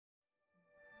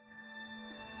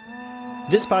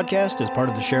This podcast is part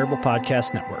of the Shareable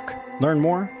Podcast Network. Learn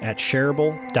more at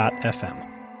shareable.fm.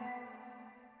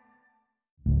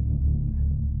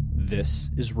 This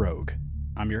is Rogue.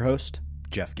 I'm your host,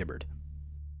 Jeff Gibbard.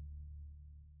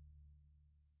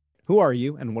 Who are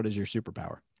you and what is your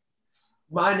superpower?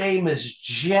 My name is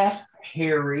Jeff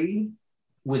Harry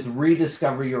with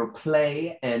Rediscover Your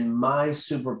Play, and my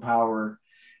superpower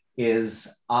is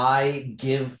I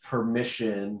give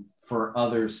permission for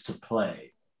others to play.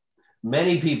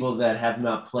 Many people that have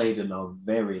not played in a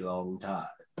very long time.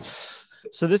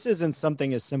 So this isn't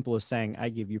something as simple as saying, I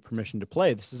give you permission to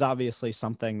play. This is obviously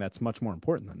something that's much more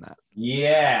important than that.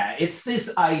 Yeah, it's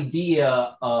this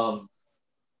idea of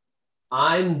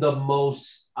I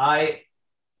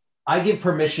give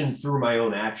permission through my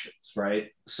own actions, right?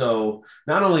 So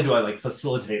not only do I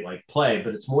facilitate play,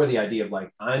 but it's more the idea of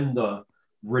I'm the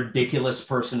ridiculous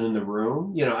person in the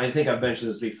room. You know, I think I've mentioned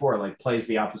this before, play is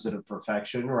the opposite of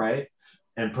perfection, right?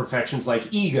 And perfection's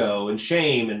like ego and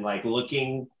shame and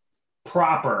looking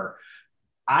proper.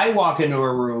 I walk into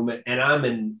a room and I'm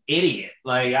an idiot.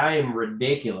 I am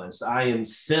ridiculous. I am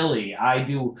silly.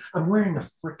 I'm wearing a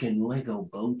freaking Lego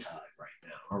bow tie right now.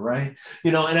 All right.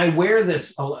 You know, and I wear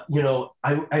this,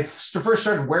 I first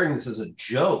started wearing this as a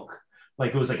joke.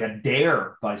 It was a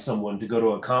dare by someone to go to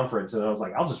a conference. And I was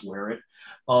like, I'll just wear it.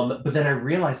 But then I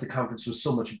realized the conference was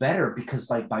so much better because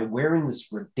by wearing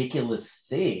this ridiculous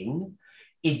thing,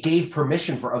 it gave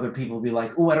permission for other people to be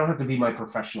like, oh, I don't have to be my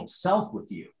professional self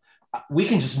with you. We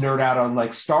can just nerd out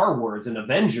on Star Wars and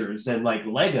Avengers and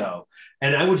Lego.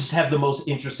 And I would just have the most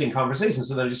interesting conversations.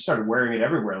 So then I just started wearing it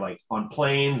everywhere, on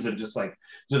planes and just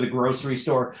to the grocery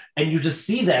store. And you just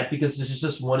see that because this is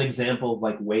just one example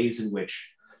of ways in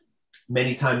which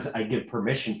many times I give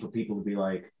permission for people to be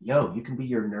like, yo, you can be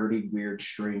your nerdy, weird,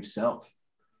 strange self.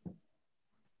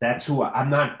 That's who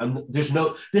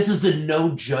this is the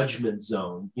no judgment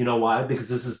zone. You know why? Because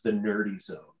this is the nerdy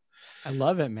zone. I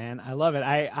love it, man. I love it.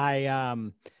 I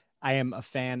am a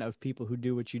fan of people who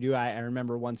do what you do. I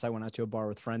remember once I went out to a bar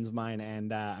with friends of mine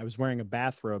and I was wearing a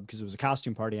bathrobe because it was a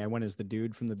costume party. I went as the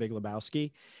dude from The Big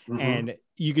Lebowski. Mm-hmm. And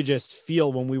you could just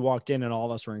feel when we walked in and all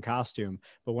of us were in costume.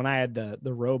 But when I had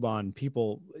the robe on,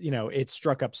 people, it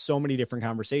struck up so many different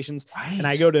conversations. Right. And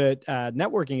I go to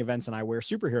networking events and I wear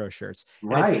superhero shirts.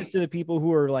 Right. And it's to the people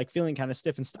who are feeling kind of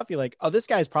stiff and stuffy, oh, this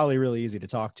guy's probably really easy to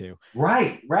talk to.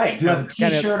 Right. You have a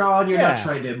t-shirt on. You're not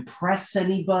trying to impress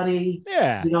anybody.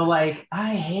 Yeah.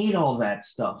 I hate all that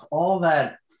stuff. All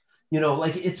that,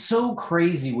 it's so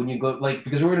crazy when you go,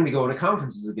 because we're going to be going to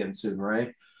conferences again soon,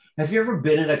 right? Have you ever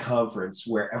been at a conference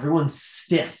where everyone's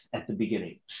stiff at the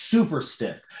beginning, super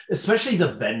stiff, especially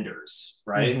the vendors,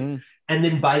 right? Mm-hmm. And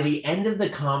then by the end of the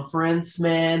conference,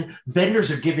 man, vendors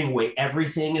are giving away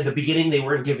everything. In the beginning, they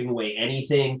weren't giving away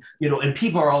anything, and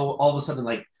people are all of a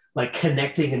sudden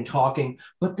connecting and talking,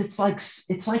 but it's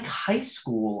like high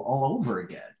school all over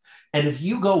again. And if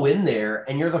you go in there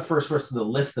and you're the first person to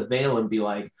lift the veil and be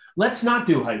like, let's not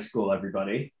do high school,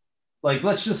 everybody.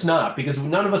 Let's just not, because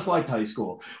none of us liked high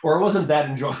school or it wasn't that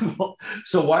enjoyable.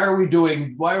 So why are we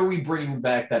bringing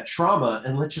back that trauma?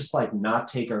 And let's just not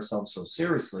take ourselves so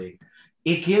seriously.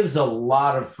 It gives a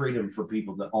lot of freedom for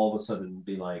people to all of a sudden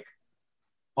be like,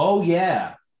 oh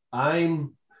yeah, I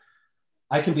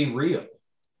can be real.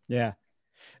 Yeah.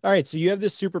 All right. So you have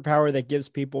this superpower that gives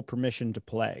people permission to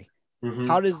play. Mm-hmm.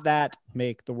 How does that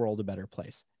make the world a better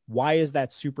place? Why is that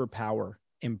superpower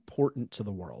important to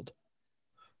the world?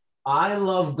 I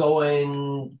love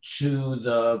going to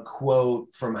the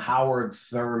quote from Howard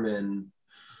Thurman,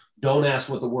 don't ask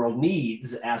what the world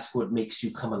needs, ask what makes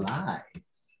you come alive.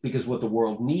 Because what the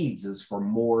world needs is for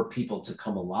more people to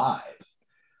come alive.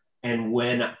 And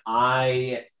when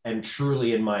I am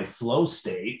truly in my flow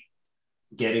state,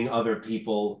 getting other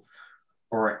people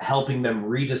or helping them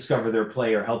rediscover their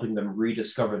play or helping them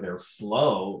rediscover their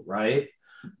flow, right?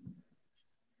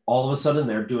 All of a sudden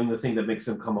they're doing the thing that makes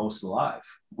them come most alive,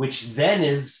 which then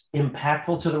is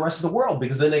impactful to the rest of the world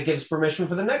because then it gives permission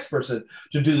for the next person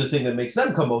to do the thing that makes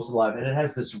them come most alive. And it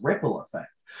has this ripple effect.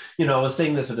 I was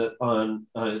saying this on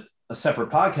a separate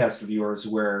podcast of yours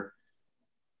where,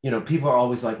 people are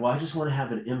always like, well, I just want to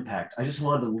have an impact. I just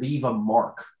wanted to leave a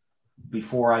mark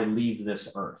before I leave this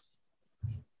earth.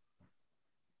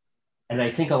 And I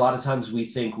think a lot of times we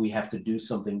think we have to do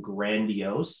something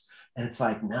grandiose. And it's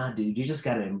like, nah, dude, you just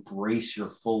got to embrace your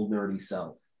full nerdy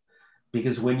self.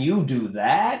 Because when you do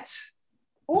that,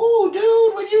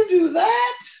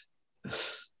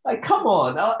 Like, come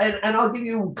on. And I'll give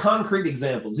you concrete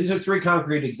examples. These are 3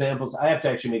 concrete examples. I have to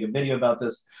actually make a video about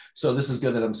this. So this is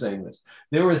good that I'm saying this.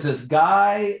 There was this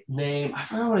guy named, I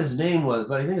forgot what his name was,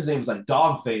 but I think his name was like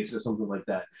Dogface or something like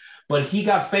that. But he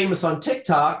got famous on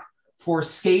TikTok for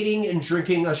skating and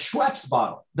drinking a Schweppes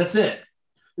bottle. That's it.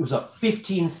 It was a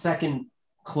 15-second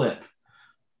clip.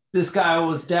 This guy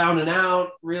was down and out,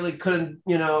 really couldn't,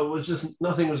 it was just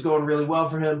nothing was going really well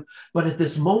for him. But at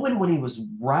this moment when he was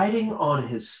riding on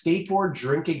his skateboard,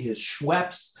 drinking his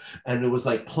Schweppes, and it was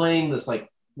like playing this like,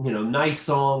 nice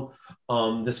song,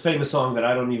 this famous song that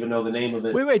I don't even know the name of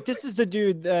it. Wait, this is the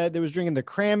dude that was drinking the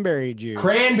cranberry juice.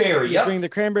 Cranberry, yeah. Drinking the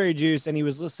cranberry juice, and he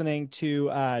was listening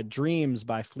to Dreams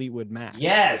by Fleetwood Mac.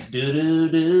 Yes,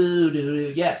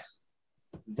 do. Yes.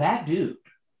 That dude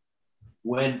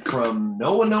went from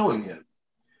no one knowing him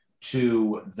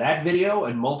to that video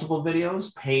and multiple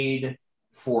videos, paid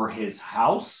for his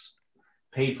house,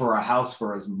 paid for a house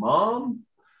for his mom,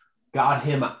 got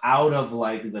him out of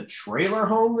like the trailer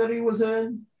home that he was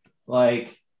in.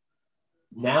 Like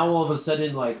now all of a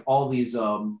sudden, like all these, these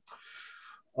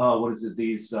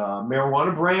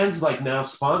marijuana brands like now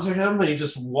sponsor him, and he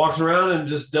just walks around and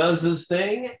just does his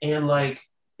thing. And like,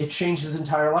 it changed his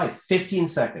entire life. 15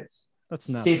 seconds. That's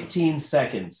nuts. 15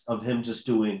 seconds of him just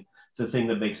doing the thing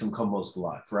that makes him come most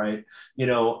alive, right?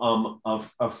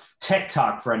 A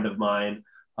TikTok friend of mine,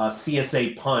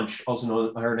 CSA Punch, also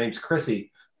known, her name's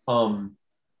Chrissy,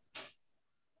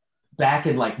 back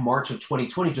in like March of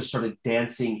 2020, just started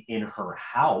dancing in her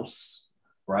house,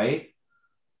 right?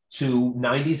 To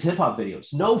 90s hip hop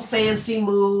videos. No fancy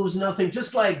moves, nothing,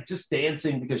 just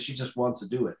dancing because she just wants to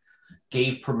do it.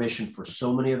 Gave permission for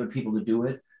so many other people to do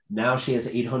it. Now she has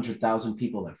 800,000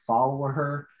 people that follow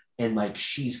her. And like,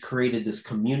 she's created this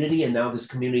community, and now this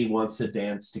community wants to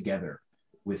dance together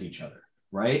with each other.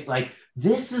 Right? Like,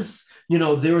 this is,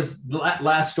 there was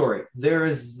last story. There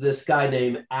is this guy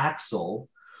named Axel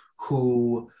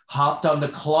who hopped on the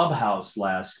Clubhouse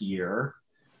last year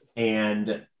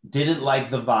and didn't like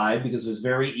the vibe because it was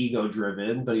very ego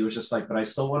driven, but he was just like, but I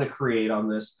still want to create on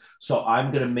this. So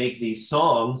I'm going to make these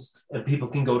songs and people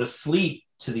can go to sleep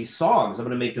to these songs. I'm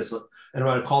going to make this, and I'm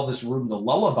going to call this room the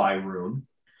Lullaby Room.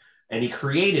 And he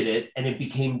created it, and it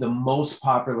became the most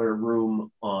popular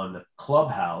room on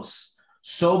Clubhouse.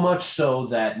 So much so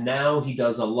that now he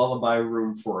does a lullaby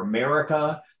room for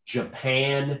America,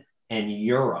 Japan, and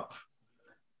Europe.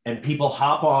 And people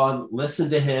hop on, listen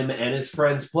to him and his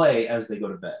friends play as they go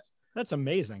to bed. That's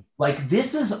amazing. Like,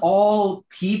 this is all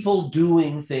people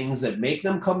doing things that make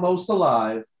them come most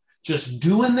alive, just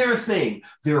doing their thing,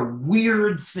 their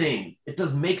weird thing. It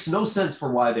makes no sense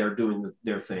for why they're doing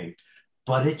their thing,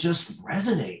 but it just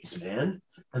resonates, man.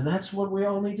 And that's what we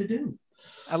all need to do.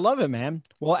 I love it, man.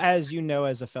 Well, as you know,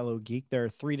 as a fellow geek, there are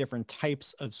 3 different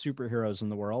types of superheroes in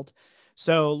the world.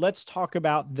 So let's talk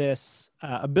about this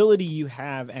ability you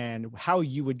have and how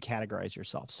you would categorize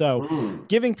yourself. So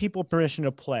giving people permission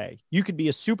to play, you could be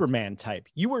a Superman type.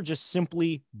 You were just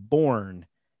simply born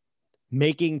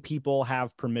making people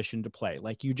have permission to play.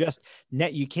 Like, you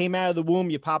came out of the womb,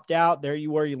 you popped out, there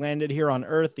you were, you landed here on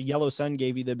Earth. The yellow sun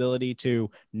gave you the ability to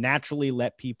naturally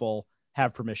let people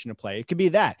have permission to play. It could be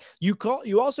that you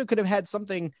also could have had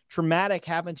something traumatic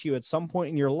happen to you at some point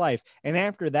in your life. And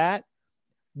after that,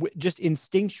 just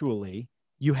instinctually,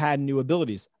 you had new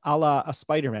abilities, a la a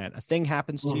Spider-Man. A thing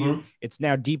happens to you. It's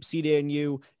now deep seated in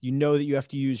you. You know that you have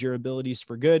to use your abilities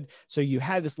for good. So you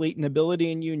had this latent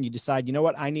ability in you, and you decide, you know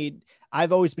what,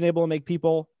 I've always been able to make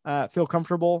people feel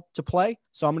comfortable to play.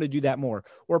 So I'm going to do that more.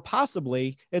 Or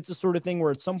possibly it's the sort of thing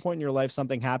where at some point in your life,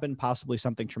 something happened, possibly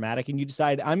something traumatic, and you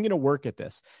decide, I'm going to work at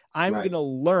this. I'm going to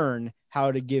learn how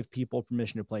to give people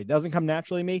permission to play. It doesn't come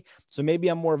naturally to me. So maybe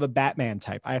I'm more of a Batman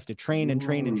type. I have to train and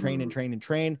train and train and train and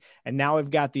train. And now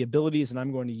I've got the abilities, and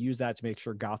I'm going to use that to make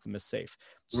sure Gotham is safe.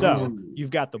 So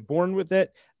you've got the born with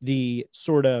it, the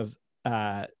sort of,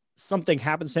 something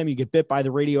happens to him, you get bit by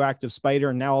the radioactive spider,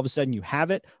 and now all of a sudden you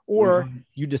have it, or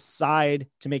you decide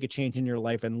to make a change in your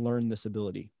life and learn this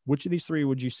ability. Which of these 3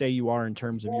 would you say you are in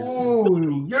terms of your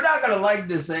ability? You're not going to like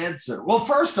this answer. Well,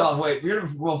 first off,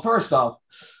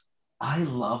 I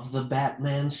love the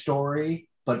Batman story,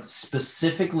 but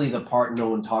specifically the part no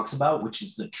one talks about, which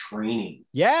is the training.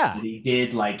 Yeah. That he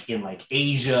did like in like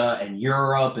Asia and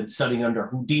Europe and studying under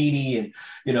Houdini and,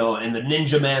 and the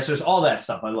Ninja Masters, all that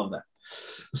stuff. I love that.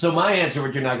 So my answer,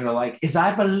 which you're not going to like, is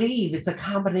I believe it's a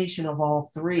combination of all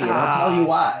 3. And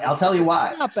I'll tell you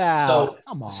why. Not bad. So,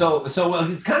 come on. So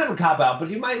it's kind of a cop out, but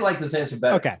you might like this answer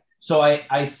better. Okay. So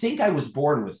I think I was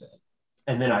born with it,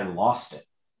 and then I lost it.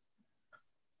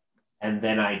 And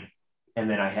then I and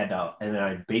then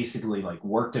I basically like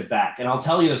worked it back. And I'll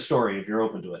tell you the story if you're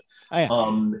open to it. Oh,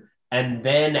 yeah. And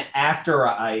then after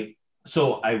I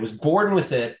was born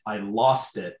with it, I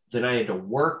lost it. Then I had to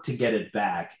work to get it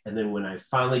back. And then when I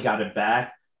finally got it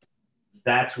back,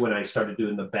 that's when I started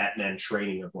doing the Batman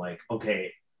training of like,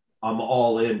 okay, I'm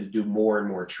all in to do more and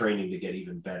more training to get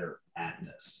even better at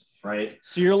this. Right.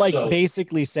 So you're like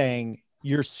basically saying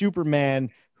you're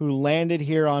Superman who landed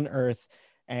here on Earth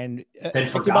and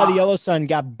affected by the yellow sun,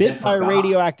 got bit by a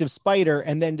radioactive spider,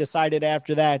 and then decided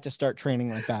after that to start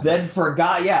training like that. Then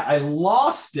forgot. Yeah, I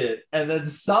lost it. And then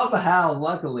somehow,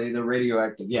 luckily, the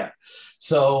radioactive. Yeah.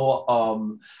 So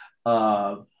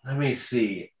let me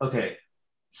see. Okay.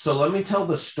 So let me tell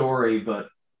the story, but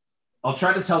I'll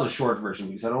try to tell the short version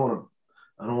because I don't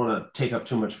want to take up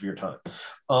too much of your time.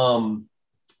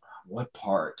 What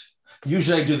part?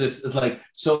 Usually I do this like,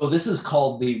 so this is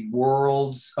called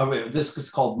this is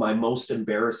called my most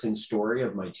embarrassing story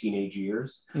of my teenage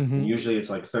years. Mm-hmm. Usually it's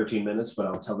like 13 minutes, but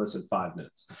I'll tell this in 5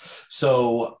 minutes.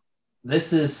 So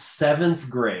this is 7th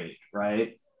grade,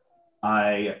 right?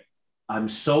 I'm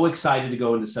so excited to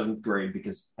go into 7th grade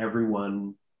because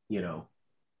everyone,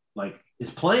 like is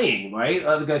playing, right?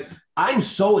 I'm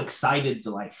so excited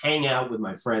to like hang out with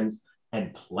my friends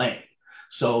and play.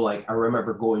 So like, I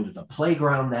remember going to the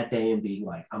playground that day and being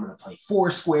like, I'm going to play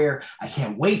Foursquare. I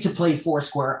can't wait to play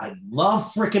Foursquare. I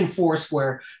love freaking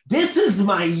Foursquare. This is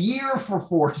my year for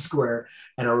Foursquare.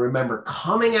 And I remember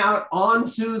coming out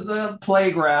onto the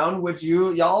playground, which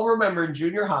y'all remember in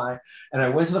junior high. And I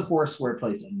went to the Foursquare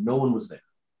place and no one was there.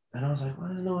 And I was like,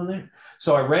 why is no one there?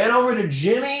 So I ran over to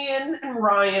Jimmy and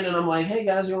Ryan, and I'm like, hey,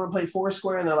 guys, you want to play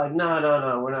Foursquare? And they're like,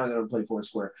 no, we're not going to play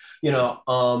Foursquare.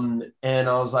 And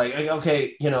I was like,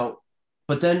 okay,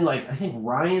 but then, like, I think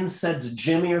Ryan said to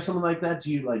Jimmy or something like that,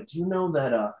 do you know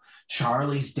that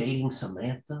Charlie's dating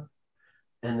Samantha?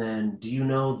 And then do you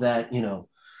know that,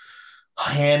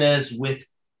 Hannah's with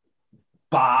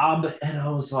Bob? And I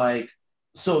was like,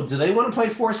 so do they want to play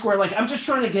Foursquare? Like, I'm just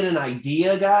trying to get an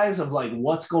idea, guys, of like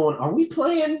what's going on. Are we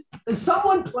playing? Is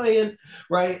someone playing?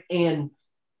 Right. And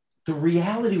the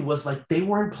reality was like they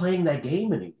weren't playing that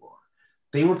game anymore.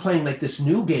 They were playing like this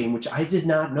new game, which I did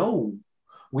not know,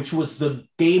 which was the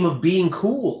game of being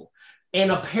cool.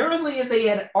 And apparently they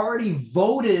had already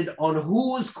voted on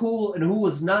who was cool and who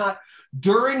was not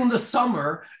during the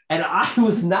summer. And I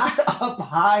was not up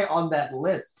high on that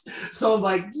list. So I'm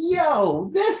like, yo,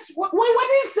 what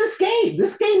is this game?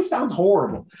 This game sounds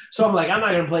horrible. So I'm like, I'm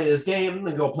not going to play this game. I'm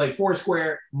going to go play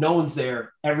Foursquare. No one's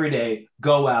there every day.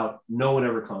 Go out. No one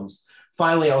ever comes.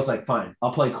 Finally, I was like, fine,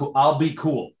 I'll play cool. I'll be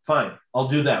cool. Fine. I'll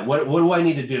do that. What do I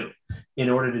need to do in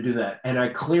order to do that? And I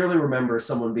clearly remember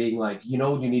someone being like, you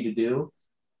know what you need to do?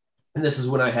 And this is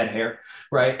when I had hair,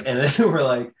 right? And they were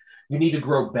like, you need to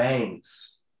grow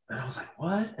bangs. And I was like,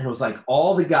 what? And it was like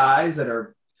all the guys that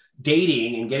are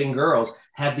dating and getting girls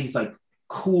have these like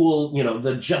cool,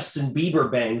 the Justin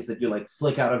Bieber bangs that you like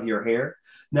flick out of your hair.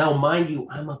 Now, mind you,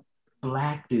 I'm a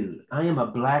black dude. I am a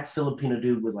black Filipino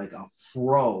dude with like a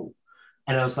fro.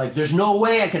 And I was like, there's no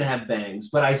way I can have bangs,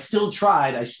 but I still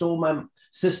tried. I stole my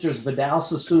sister's Vidal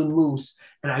Sassoon mousse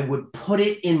and I would put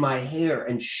it in my hair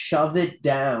and shove it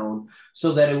down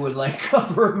so that it would like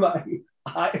cover my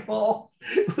eyeball.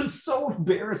 It was so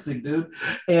embarrassing, dude.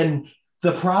 And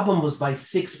the problem was by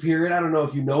 6th period, I don't know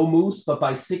if you know mousse, but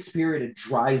by 6th period, it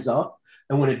dries up.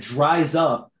 And when it dries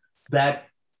up, that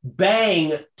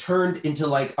bang turned into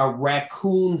like a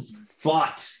raccoon's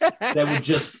butt that would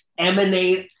just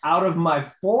emanate out of my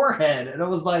forehead. And I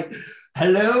was like,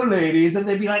 hello, ladies. And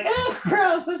they'd be like, oh,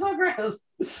 gross. That's so gross.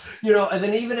 And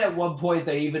then even at one point,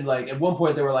 they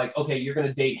were like, okay, you're going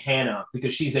to date Hannah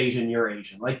because she's Asian, you're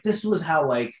Asian. Like, this was how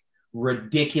like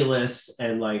ridiculous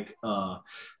and like,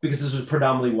 because this was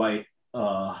predominantly white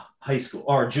high school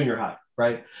or junior high.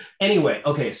 Right. Anyway.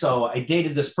 Okay. So I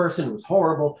dated this person. It was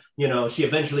horrible. She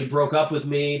eventually broke up with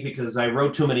me because I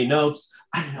wrote too many notes.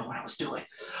 I didn't know what I was doing.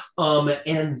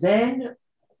 And then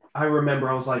I remember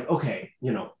I was like, okay,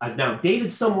 I've now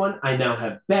dated someone. I now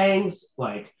have bangs.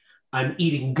 Like I'm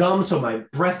eating gum. So my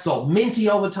breath's all minty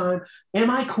all the time.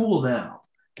 Am I cool now?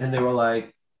 And they were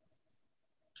like,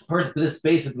 this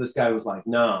guy was like,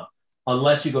 no,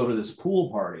 unless you go to this pool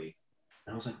party.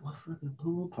 And I was like, what fucking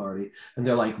pool party? And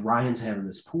they're like, Ryan's having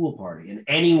this pool party. And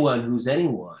anyone who's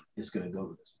anyone is going to go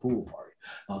to this pool party.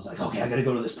 I was like, okay, I got to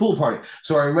go to this pool party.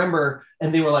 So I remember,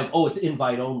 and they were like, oh, it's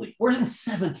invite only. We're in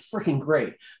 7th freaking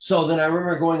grade. So then I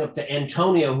remember going up to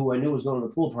Antonio, who I knew was going to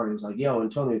the pool party. He was like, yo,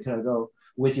 Antonio, can I go?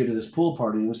 with you to this pool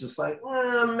party. And it was just like,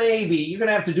 maybe you're going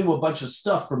to have to do a bunch of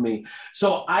stuff for me.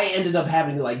 So I ended up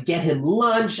having to like get him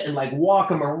lunch and like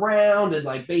walk him around and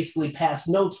like basically pass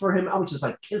notes for him. I was just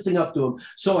like kissing up to him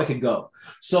so I could go.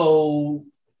 So,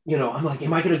 you know, I'm like,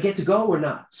 am I going to get to go or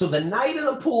not? So the night of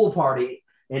the pool party,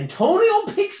 Antonio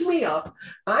picks me up.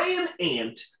 I am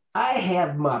amped. I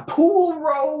have my pool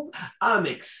robe. I'm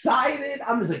excited.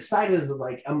 I'm as excited as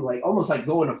like, I'm like almost like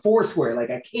going to Foursquare. Like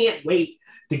I can't wait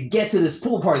to get to this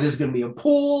pool party. There's going to be a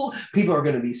pool. People are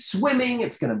going to be swimming.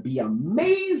 It's going to be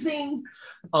amazing.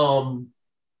 And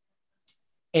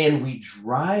we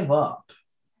drive up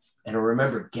and I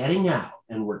remember getting out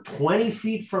and we're 20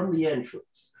 feet from the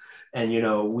entrance. And, you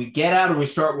know, we get out and we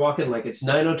start walking like it's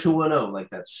 90210, like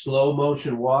that slow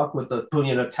motion walk with the,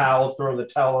 you know, towel, throwing the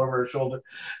towel over her shoulder.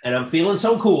 And I'm feeling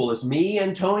so cool. It's me,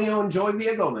 Antonio, and Joey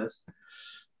Villagomez.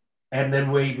 And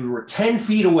then we were 10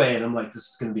 feet away. And I'm like, this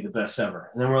is going to be the best ever.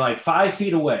 And then we're like 5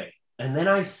 feet away. And then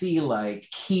I see like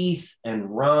Keith and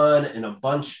Ron and a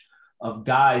bunch of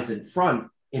guys in front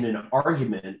in an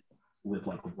argument with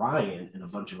like Ryan and a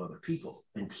bunch of other people.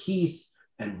 And Keith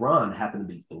and Ron happen to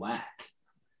be black.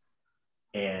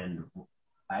 And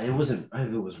it wasn't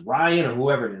if it was Ryan or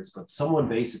whoever it is, but someone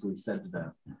basically said to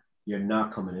them, "You're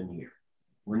not coming in here.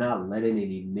 We're not letting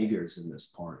any niggers in this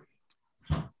party."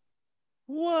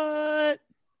 What?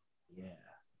 Yeah.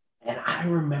 And I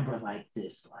remember like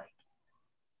this, like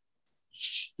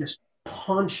just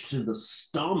punch to the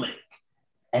stomach.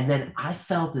 And then I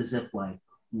felt as if like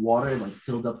water like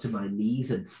filled up to my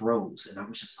knees and froze. And I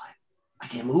was just like, I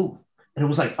can't move. And it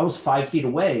was like I was 5 feet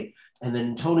away. And then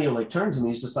Antonio like turns to me.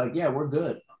 He's just like, yeah, we're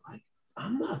good. I'm like,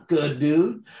 I'm not good,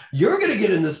 dude. You're going to get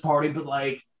in this party, but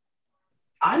like,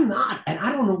 I'm not. And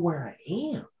I don't know where I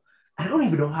am. I don't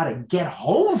even know how to get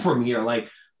home from here.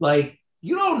 Like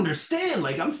you don't understand.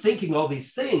 Like I'm thinking all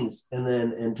these things. And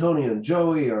then Antonio and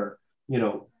Joey are, you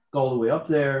know, go all the way up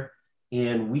there.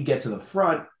 And we get to the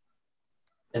front.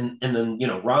 And then, you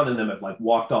know, Ron and them have like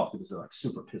walked off because they're like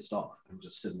super pissed off. I'm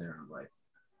just sitting there. I'm like,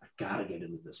 I got to get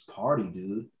into this party,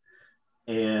 dude.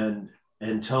 And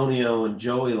Antonio and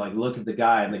Joey like look at the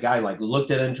guy, and the guy like looked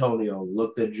at Antonio,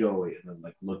 looked at Joey, and then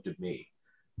like looked at me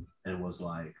and was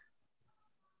like,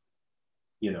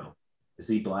 you know, is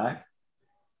he black?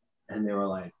 And they were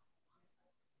like,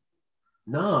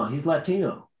 no, he's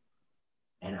Latino.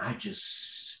 And I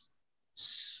just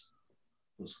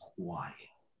was quiet.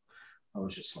 I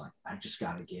was just like, I just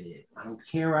got to get in. I don't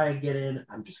care where I get in.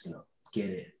 I'm just going to get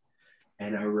in.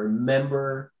 And I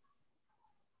remember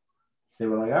they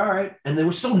were like, all right. And they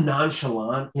were so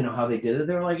nonchalant, you know, how they did it.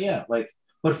 They were like, yeah, like,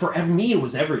 but for me, it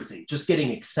was everything, just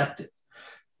getting accepted.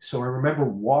 So I remember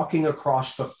walking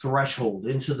across the threshold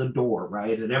into the door,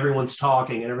 right? And everyone's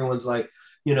talking and everyone's like,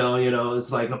 you know,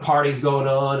 it's like a party's going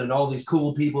on and all these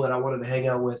cool people that I wanted to hang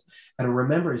out with. And I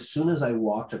remember as soon as I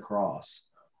walked across,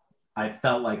 I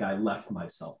felt like I left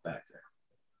myself back there.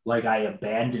 Like I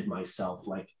abandoned myself,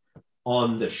 like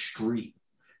on the street.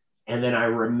 And then I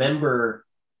remember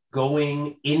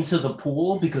going into the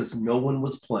pool because no one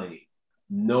was playing.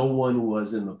 No one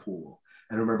was in the pool.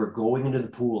 And I remember going into the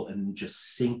pool and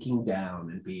just sinking down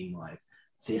and being like,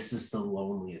 this is the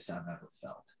loneliest I've ever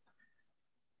felt.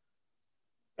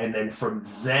 And then from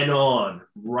then on,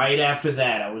 right after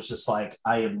that, I was just like,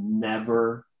 I am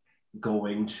never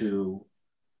going to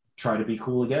try to be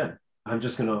cool again. I'm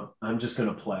just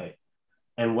gonna play.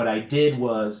 And what I did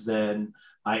was then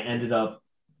I ended up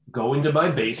going to my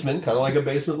basement, kind of like a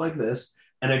basement like this,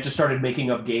 and I just started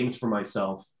making up games for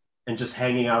myself and just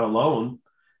hanging out alone.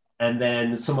 And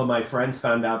then some of my friends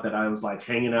found out that I was like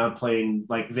hanging out playing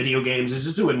like video games and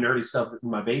just doing nerdy stuff in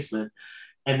my basement.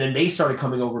 And then they started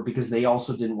coming over because they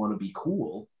also didn't want to be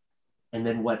cool. And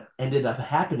then what ended up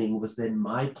happening was then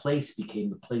my place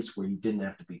became the place where you didn't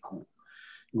have to be cool.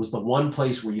 It was the one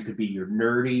place where you could be your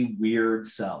nerdy, weird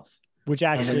self. Which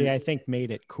actually, I think made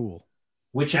it cool.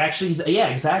 Which actually, yeah,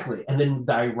 exactly. And then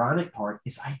the ironic part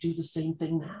is I do the same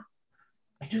thing now.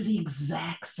 I do the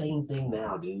exact same thing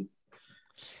now, dude.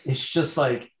 It's just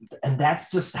like, and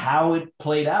that's just how it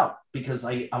played out because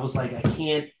I was like, I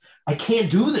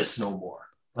can't do this no more.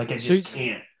 Like I just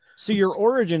can't. So your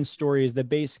origin story is that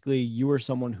basically you were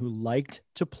someone who liked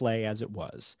to play as it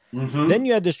was. Mm-hmm. Then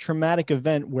you had this traumatic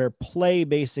event where play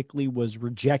basically was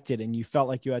rejected and you felt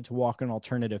like you had to walk an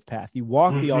alternative path. You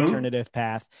walk the alternative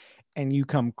path and you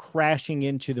come crashing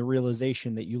into the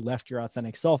realization that you left your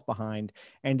authentic self behind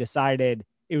and decided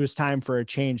it was time for a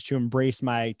change to embrace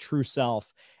my true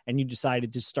self. And you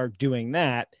decided to start doing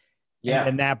that. Yeah.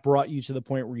 And that brought you to the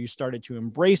point where you started to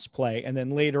embrace play. And then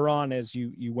later on, as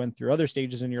you went through other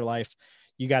stages in your life,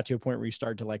 you got to a point where you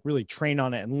started to like really train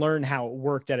on it and learn how it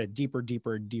worked at a deeper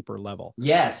level.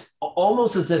 Yes,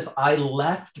 almost as if I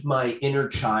left my inner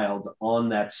child on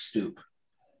that stoop.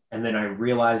 And then I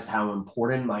realized how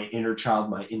important my inner child,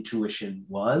 my intuition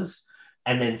was.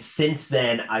 And then since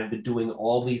then, I've been doing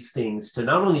all these things to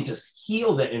not only just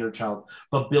heal the inner child,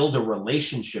 but build a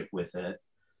relationship with it.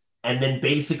 And then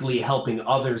basically helping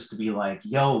others to be like,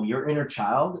 yo, your inner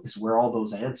child is where all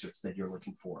those answers that you're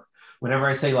looking for. Whenever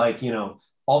I say like, you know,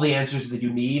 all the answers that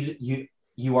you need,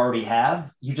 you already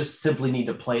have, you just simply need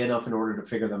to play enough in order to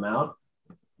figure them out.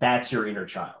 That's your inner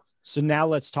child. So now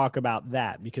let's talk about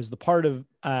that, because the part of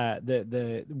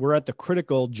we're at the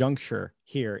critical juncture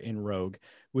here in Rogue,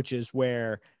 which is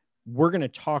where we're going to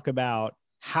talk about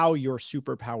how your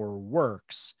superpower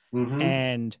works. Mm-hmm.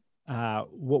 And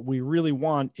what we really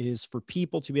want is for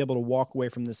people to be able to walk away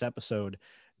from this episode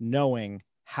knowing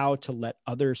how to let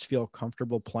others feel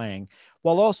comfortable playing,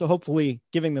 while also hopefully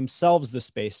giving themselves the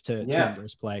space to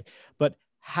embrace play. But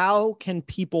how can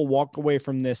people walk away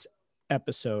from this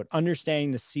episode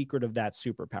understanding the secret of that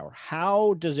superpower?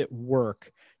 How does it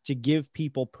work to give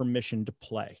people permission to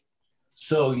play?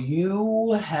 So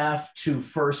you have to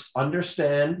first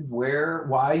understand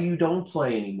why you don't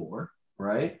play anymore,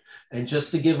 right? And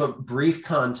just to give a brief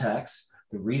context,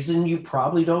 the reason you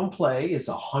probably don't play is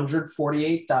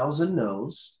 148,000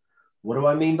 no's. What do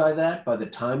I mean by that? By the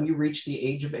time you reach the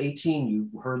age of 18,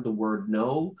 you've heard the word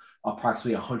no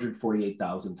approximately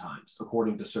 148,000 times,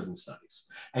 according to certain studies.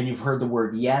 And you've heard the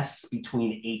word yes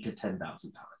between 8 to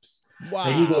 10,000 times. Wow.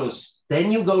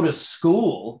 Then you go to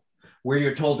school where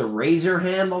you're told to raise your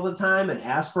hand all the time and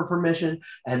ask for permission.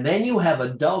 And then you have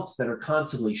adults that are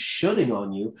constantly shooting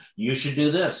on you. You should do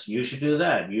this. You should do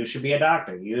that. You should be a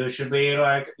doctor. You should be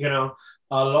like, you know,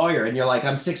 a lawyer. And you're like,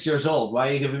 I'm 6 years old. Why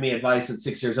are you giving me advice at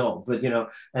 6 years old? But, you know,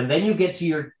 and then you get to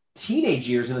your teenage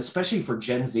years, and especially for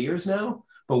Gen Zers now,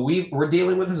 but we're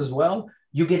dealing with this as well.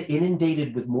 You get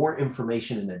inundated with more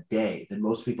information in a day than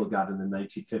most people got in the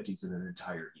 1950s in an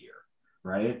entire year,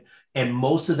 right? And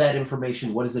most of that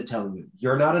information, what is it telling you?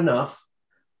 You're not enough.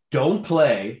 Don't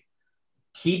play.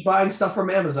 Keep buying stuff from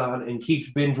Amazon and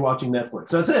keep binge watching Netflix.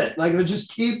 That's it. Like,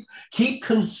 just keep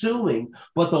consuming.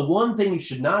 But the one thing you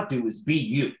should not do is be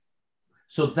you.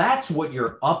 So that's what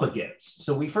you're up against.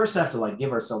 So we first have to like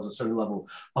give ourselves a certain level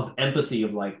of empathy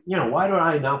of like, you know, why do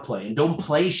I not play? And don't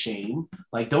play shame.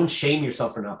 Like, don't shame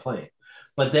yourself for not playing.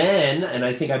 But then, and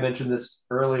I think I mentioned this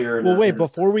earlier. Well, wait,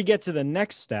 before we get to the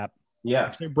next step, yeah,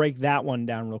 actually break that one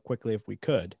down real quickly if we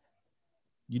could.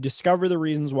 You discover the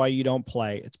reasons why you don't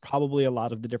play. It's probably a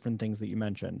lot of the different things that you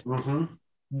mentioned. Mm-hmm.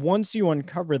 Once you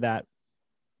uncover that,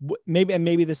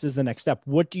 maybe this is the next step.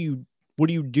 What do you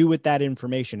do with that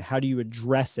information? How do you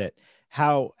address it?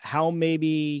 How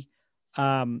maybe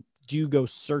do you go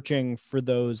searching for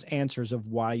those answers of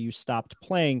why you stopped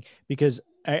playing? Because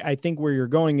I think where you're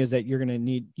going is that you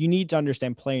need to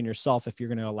understand playing yourself if you're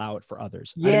going to allow it for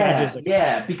others.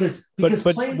 Because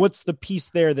but what's the piece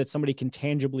there that somebody can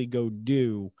tangibly go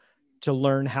do to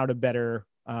learn how to better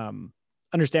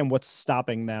understand what's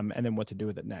stopping them and then what to do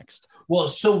with it next? Well,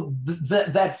 so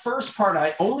that first part,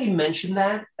 I only mentioned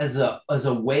that as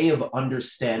a way of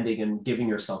understanding and giving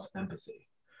yourself empathy.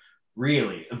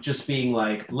 Really, of just being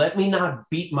like, let me not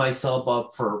beat myself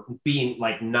up for being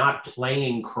like not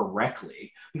playing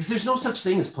correctly, because there's no such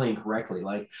thing as playing correctly.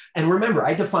 Like, and remember,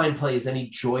 I define play as any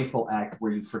joyful act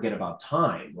where you forget about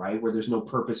time, right? Where there's no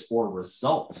purpose or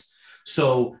result.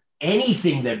 So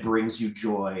anything that brings you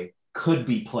joy could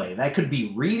be play. That could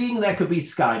be reading, that could be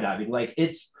skydiving. Like,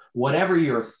 it's whatever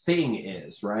your thing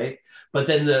is, right? But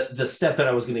then the step that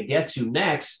I was going to get to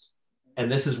next, and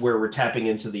this is where we're tapping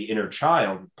into the inner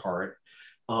child part,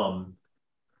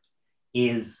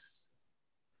 is,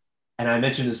 and I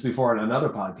mentioned this before on another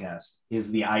podcast,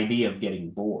 is the idea of getting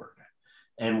bored.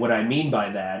 And what I mean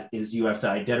by that is you have to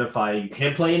identify, you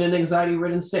can't play in an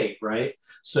anxiety-ridden state, right?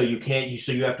 So you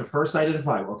have to first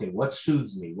identify, okay, what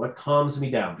soothes me? What calms me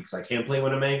down? Because I can't play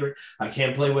when I'm angry. I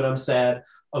can't play when I'm sad.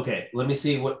 Okay, let me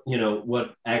see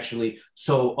what actually,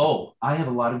 so, I have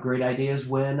a lot of great ideas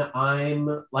when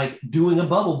I'm like doing a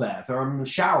bubble bath or I'm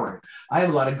showering. I have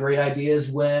a lot of great ideas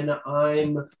when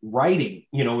I'm writing,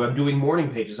 I'm doing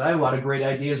morning pages. I have a lot of great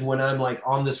ideas when I'm like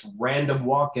on this random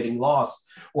walk getting lost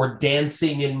or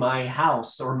dancing in my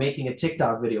house or making a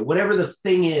TikTok video, whatever the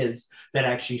thing is that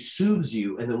actually soothes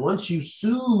you. And then once you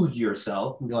soothe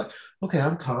yourself and be like, okay,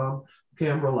 I'm calm. Okay,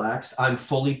 I'm relaxed. I'm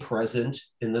fully present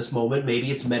in this moment.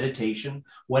 Maybe it's meditation,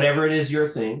 whatever it is your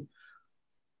thing.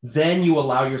 Then you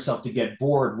allow yourself to get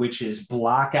bored, which is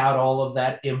block out all of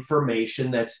that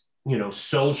information that's,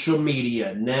 social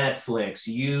media, Netflix,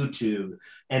 YouTube,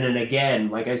 And then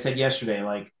again, like I said yesterday,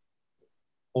 like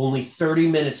only 30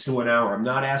 minutes to an hour. I'm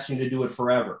not asking you to do it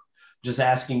forever. Just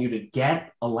asking you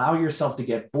to allow yourself to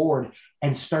get bored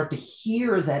and start to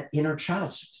hear that inner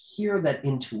child, hear that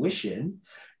intuition.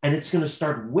 And it's going to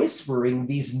start whispering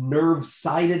these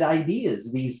nerve-sided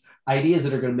ideas, these ideas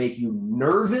that are going to make you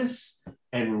nervous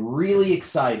and really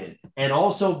excited. And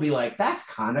also be like, that's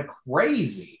kind of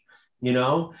crazy, you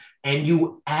know? And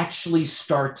you actually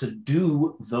start to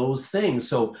do those things.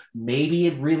 So maybe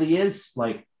it really is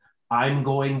like, I'm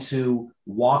going to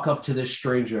walk up to this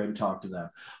stranger and talk to them.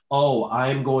 Oh,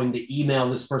 I'm going to email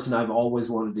this person I've always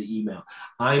wanted to email.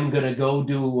 I'm going to go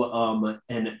do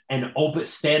an open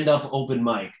stand-up open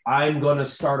mic. I'm going to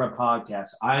start a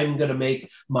podcast. I'm going to make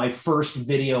my first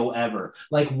video ever.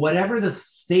 Like whatever the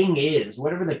thing is,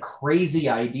 whatever the crazy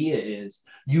idea is,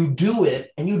 you do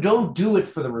it, and you don't do it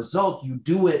for the result. You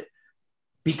do it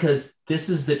because this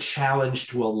is the challenge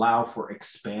to allow for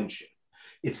expansion.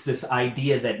 It's this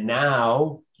idea that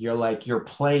now you're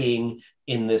playing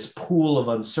in this pool of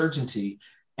uncertainty,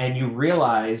 and you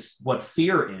realize what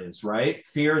fear is, right?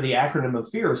 Fear, the acronym of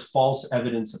fear is false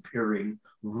evidence appearing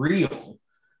real.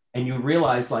 And you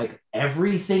realize like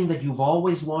everything that you've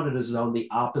always wanted is on the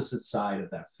opposite side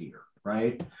of that fear,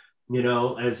 right? You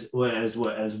know, as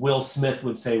Will Smith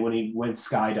would say when he went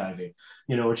skydiving,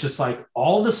 you know, it's just like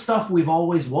all the stuff we've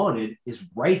always wanted is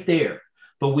right there.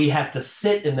 But we have to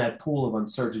sit in that pool of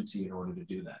uncertainty in order to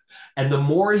do that. And the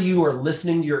more you are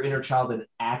listening to your inner child and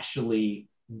actually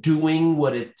doing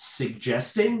what it's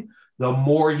suggesting, the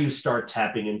more you start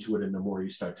tapping into it and the more you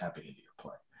start tapping into your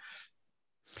play.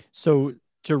 So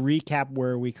to recap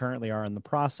where we currently are in the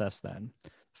process, then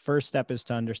first step is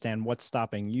to understand what's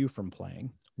stopping you from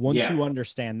playing. Once you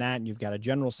understand that and you've got a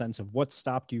general sense of what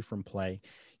stopped you from play,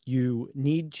 you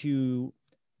need to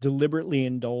deliberately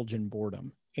indulge in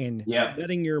boredom. And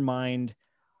letting your mind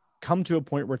come to a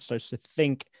point where it starts to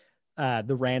think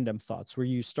the random thoughts, where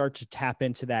you start to tap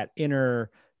into that inner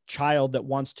child that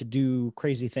wants to do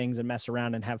crazy things and mess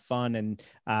around and have fun and,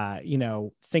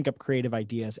 think up creative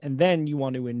ideas. And then you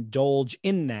want to indulge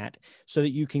in that so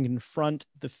that you can confront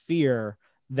the fear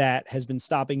that has been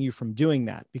stopping you from doing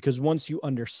that. Because once you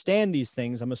understand these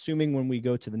things, I'm assuming when we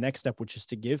go to the next step, which is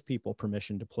to give people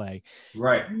permission to play,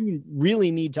 right, you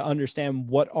really need to understand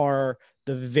what are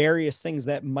the various things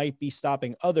that might be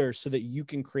stopping others so that you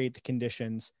can create the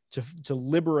conditions to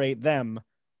liberate them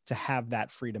to have that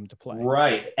freedom to play.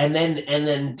 Right. And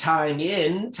then tying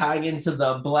into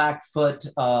the Blackfoot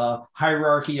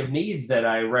hierarchy of needs that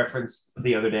I referenced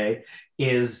the other day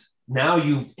is now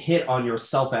you've hit on your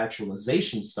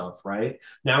self-actualization stuff, right?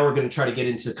 Now we're going to try to get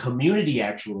into community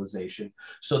actualization.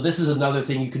 So this is another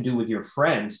thing you can do with your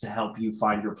friends to help you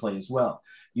find your play as well.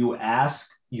 You ask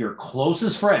your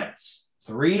closest friends,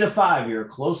 3 to 5 of your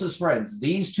closest friends,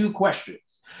 these 2 questions.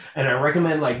 And I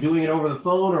recommend like doing it over the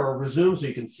phone or over Zoom so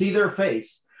you can see their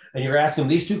face. And you're asking them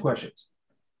these 2 questions.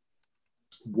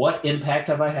 What impact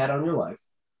have I had on your life?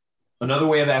 Another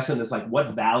way of asking is like,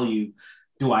 what value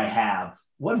do I have?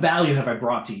 What value have I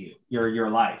brought to you,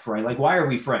 your life, right? Like, why are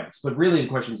we friends? But really the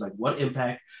question is like, what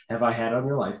impact have I had on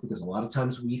your life? Because a lot of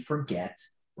times we forget,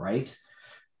 right?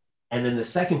 And then the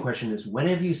second question is, when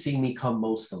have you seen me come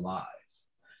most alive?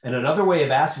 And another way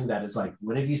of asking that is like,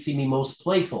 when have you seen me most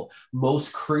playful,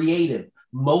 most creative,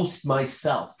 most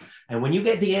myself? And when you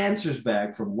get the answers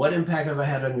back from what impact have I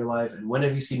had on your life and when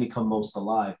have you seen me come most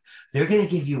alive, they're going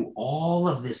to give you all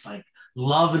of this like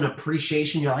love and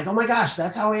appreciation. You're like, oh my gosh,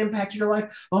 that's how I impacted your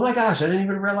life. Oh my gosh, I didn't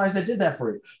even realize I did that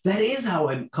for you. That is how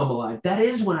I come alive. That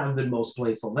is when I've been most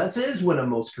playful. That is when I'm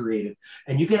most creative.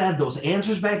 And you get to have those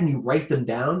answers back and you write them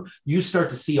down. You start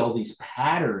to see all these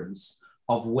patterns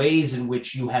of ways in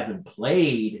which you haven't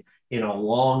played in a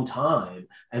long time.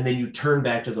 And then you turn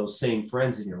back to those same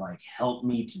friends and you're like, help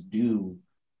me to do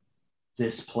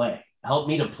this play. Help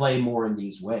me to play more in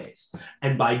these ways.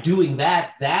 And by doing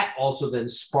that, that also then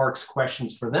sparks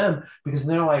questions for them because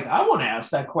they're like, I want to ask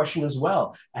that question as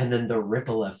well. And then the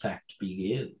ripple effect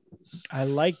begins. I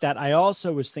like that. I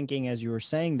also was thinking as you were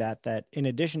saying that in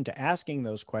addition to asking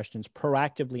those questions,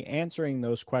 proactively answering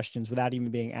those questions without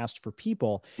even being asked for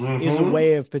people is a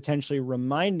way of potentially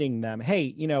reminding them,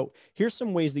 hey, here's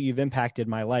some ways that you've impacted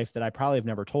my life that I probably have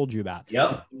never told you about.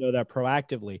 Yep. You know that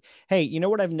proactively. Hey, you know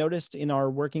what I've noticed in our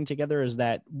working together is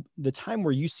that the time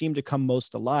where you seem to come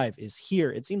most alive is here.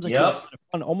 It seems like you're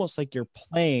fun, almost like you're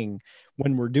playing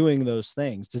when we're doing those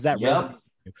things. Does that resonate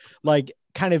with you? Like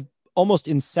kind of almost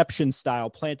Inception style,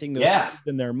 planting those Yeah. seeds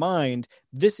in their mind.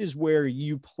 This is where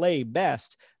you play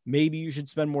best. Maybe you should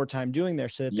spend more time doing there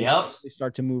so that they Yep. slowly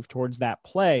start to move towards that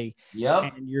play.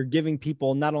 Yep. And you're giving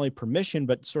people not only permission,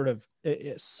 but sort of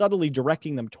subtly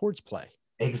directing them towards play.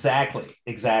 Exactly.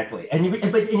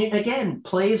 Again,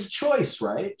 play is choice,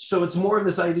 right? So it's more of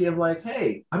this idea of like,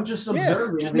 hey, I'm just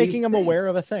observing, just making them things. aware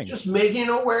of a thing, just making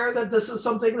aware that this is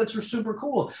something that's super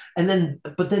cool.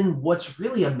 But then what's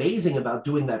really amazing about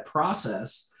doing that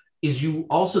process is you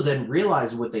also then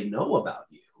realize what they know about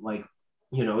you. Like,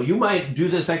 you know, you might do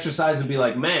this exercise and be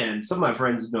like, man, some of my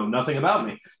friends know nothing about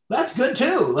me. That's good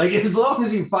too. Like, as long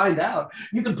as you find out,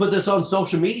 you can put this on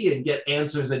social media and get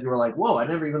answers that you're like, whoa, I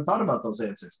never even thought about those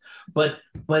answers. But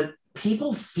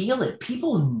people feel it.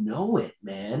 People know it,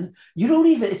 man. You don't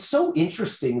even, it's so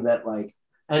interesting that like,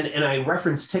 and I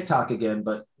reference TikTok again,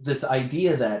 but this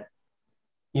idea that,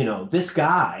 you know, this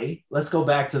guy, let's go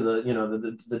back to the, you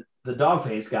know, the dog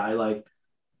face guy, like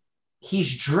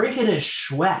he's drinking his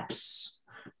Schweppes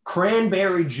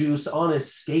cranberry juice on his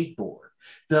skateboard.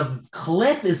 The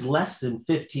clip is less than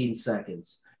 15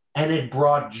 seconds, and it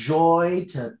brought joy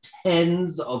to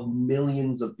tens of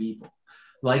millions of people.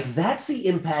 Like, that's the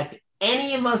impact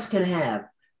any of us can have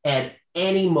at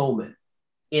any moment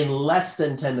in less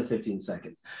than 10 to 15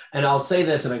 seconds. And I'll say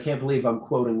this, and I can't believe I'm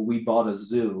quoting We Bought a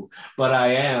Zoo, but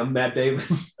I am. Matt Damon,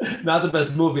 not the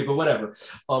best movie, but whatever.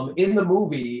 In the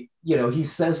movie, you know, he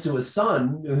says to his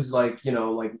son, who's like, you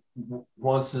know, like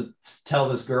wants to tell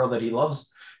this girl that he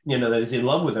loves, you know, that he's in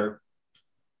love with her.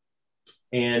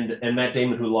 And Matt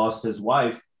Damon, who lost his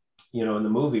wife, you know, in the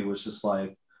movie was just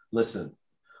like, listen,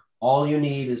 all you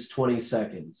need is 20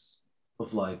 seconds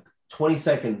of like 20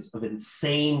 seconds of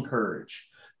insane courage,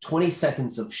 20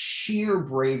 seconds of sheer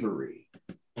bravery,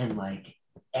 and like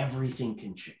everything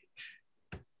can change.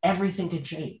 Everything can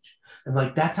change. And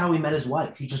like, that's how he met his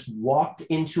wife. He just walked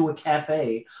into a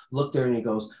cafe, looked there, and he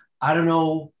goes, I don't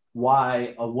know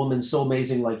why a woman so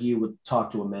amazing like you would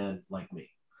talk to a man like me.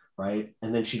 Right.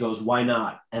 And then she goes, why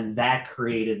not? And that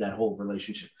created that whole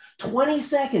relationship. 20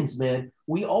 seconds, man.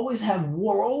 We're always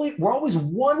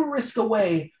one risk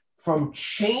away from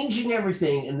changing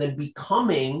everything and then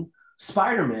becoming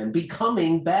Spider-Man,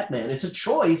 becoming Batman. It's a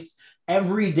choice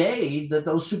every day that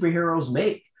those superheroes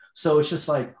make. So it's just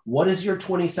like, what is your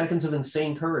 20 seconds of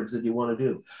insane courage that you want to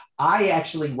do? I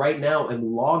actually right now am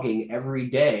logging every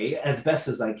day as best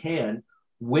as I can,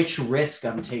 which risk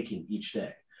I'm taking each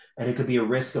day. And it could be a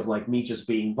risk of like me just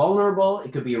being vulnerable.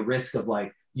 It could be a risk of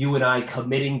like you and I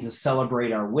committing to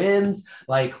celebrate our wins.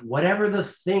 Like whatever the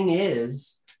thing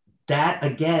is, that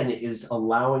again is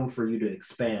allowing for you to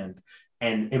expand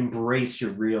and embrace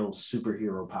your real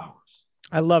superhero powers.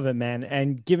 I love it, man.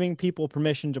 And giving people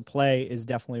permission to play is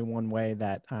definitely one way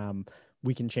that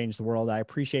we can change the world. I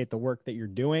appreciate the work that you're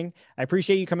doing. I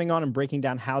appreciate you coming on and breaking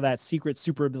down how that secret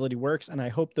super ability works. And I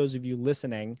hope those of you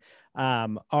listening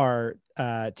are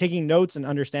taking notes and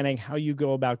understanding how you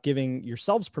go about giving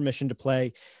yourselves permission to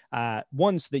play.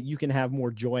 One, so that you can have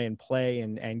more joy and play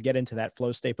and get into that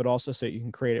flow state, but also so you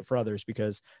can create it for others,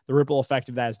 because the ripple effect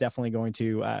of that is definitely going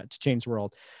to change the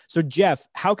world. So Jeff,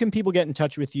 how can people get in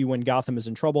touch with you when Gotham is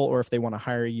in trouble, or if they want to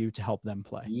hire you to help them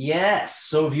play? Yes.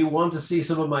 So if you want to see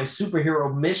some of my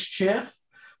superhero mischief,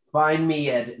 find me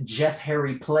at Jeff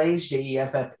Harry Plays,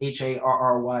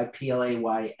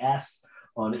 JeffHarryPlays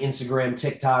on Instagram,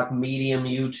 TikTok, Medium,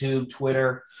 YouTube,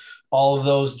 Twitter, all of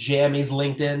those jammies,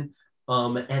 LinkedIn.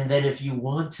 And then if you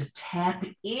want to tap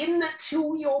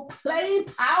into your play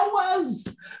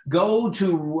powers, go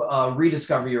to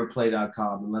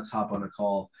rediscoveryourplay.com and let's hop on a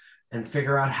call and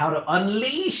figure out how to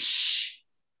unleash,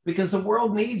 because the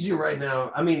world needs you right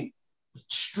now. I mean,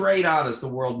 straight honest, the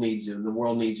world needs you, and the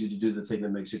world needs you to do the thing that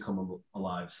makes you come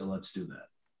alive. So let's do that.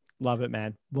 Love it,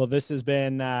 man. Well, this has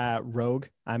been Rogue.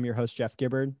 I'm your host, Jeff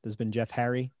Gibbard. This has been Jeff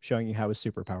Harry showing you how his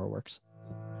superpower works.